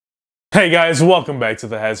Hey guys, welcome back to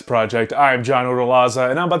the Hez Project. I'm John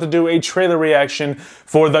Odolaza, and I'm about to do a trailer reaction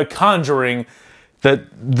for The Conjuring. The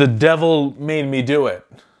devil made me do it.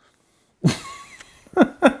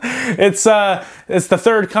 It's the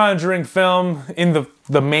third Conjuring film in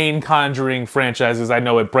the main Conjuring franchises. I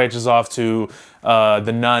know it branches off to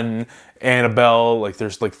The Nun, Annabelle. Like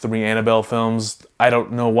there's like 3 Annabelle films. I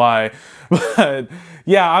don't know why, but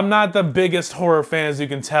yeah, I'm not the biggest horror fan, as you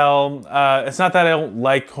can tell. It's not that I don't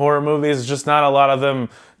like horror movies. It's just not a lot of them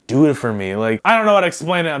do it for me. Like, I don't know how to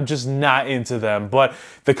explain it. I'm just not into them. But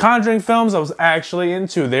the Conjuring films I was actually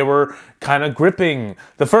into. They were kind of gripping.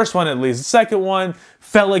 The first one, at least. The second one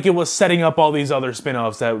felt like it was setting up all these other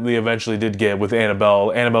spin-offs that we eventually did get with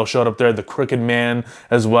Annabelle. Annabelle showed up there, the Crooked Man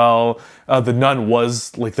as well. The Nun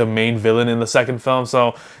was like the main villain in the second film.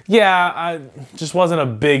 So yeah, I just wasn't a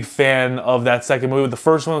big fan of that second movie. The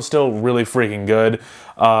first one was still really freaking good.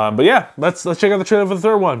 But yeah, let's check out the trailer for the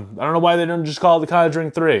third one. I don't know why they didn't just call it The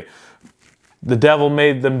Conjuring 3. The devil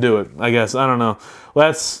made them do it, I guess. I don't know.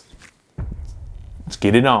 Let's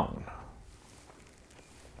get it on.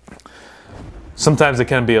 Sometimes it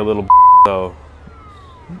can be a little though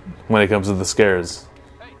when it comes to the scares.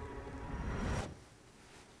 Hey.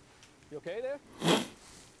 You okay there?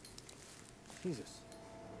 Jesus.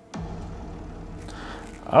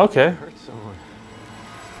 Okay. Hurt someone.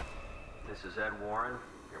 This is Ed Warren,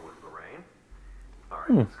 here with Lorraine. All right,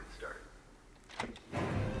 let's get started.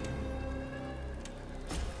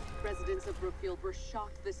 Residents of Brookfield were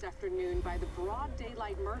shocked this afternoon by the broad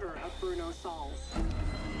daylight murder of Bruno Sauls.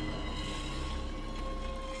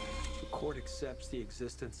 The court accepts the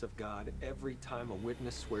existence of God every time a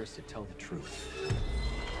witness swears to tell the truth.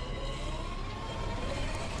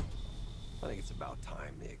 I think it's about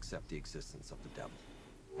time they accept the existence of the devil.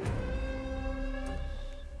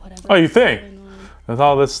 Oh, you think? With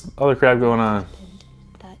all this other crap going on.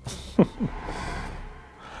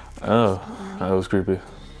 Oh, that was creepy.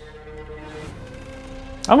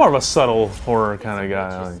 I'm more of a subtle horror kind of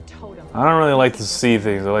guy. I don't really like to see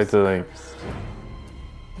things. I like to like.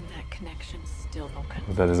 And that connection still broken.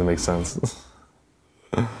 That doesn't make sense.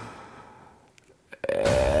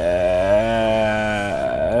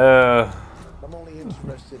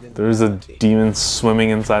 There's a demon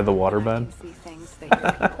swimming inside the waterbed.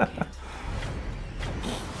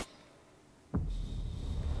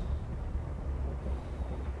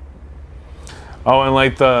 Oh, and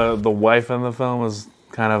like the wife in the film was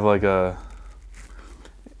kind of like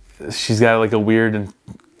she's got like a weird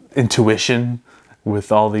intuition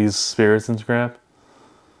with all these spirits and crap.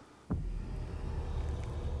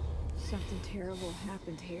 Something terrible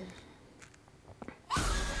happened here.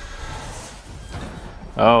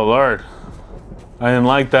 Oh Lord, I didn't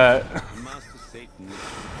like that. Master Satan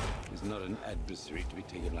is not an adversary to be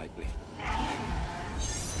taken lightly.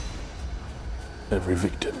 Every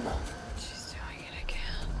victim, She's doing it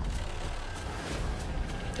again.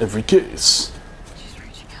 every case. She's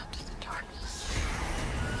reaching out to the darkness.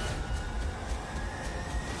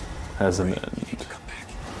 Has an end. Come back.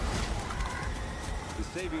 Is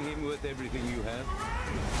saving him worth everything you have?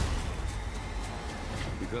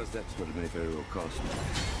 Because that's what it may very well cost.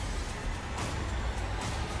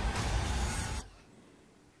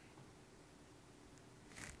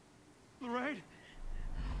 Lorraine?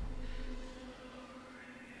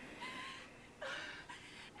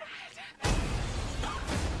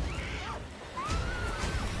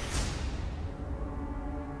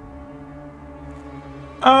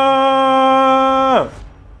 Oh!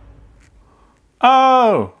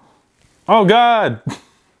 Oh! Oh God!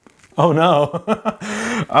 Oh no.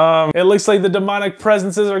 It looks like the demonic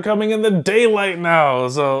presences are coming in the daylight now.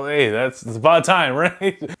 So, hey, it's about time,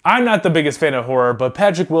 right? I'm not the biggest fan of horror, but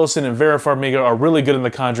Patrick Wilson and Vera Farmiga are really good in the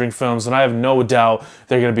Conjuring films, and I have no doubt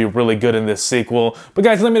they're going to be really good in this sequel. But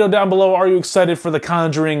guys, let me know down below, are you excited for The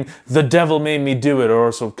Conjuring, The Devil Made Me Do It, or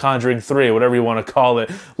also Conjuring 3, whatever you want to call it.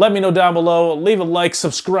 Let me know down below, leave a like,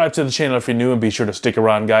 subscribe to the channel if you're new, and be sure to stick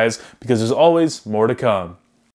around, guys, because there's always more to come.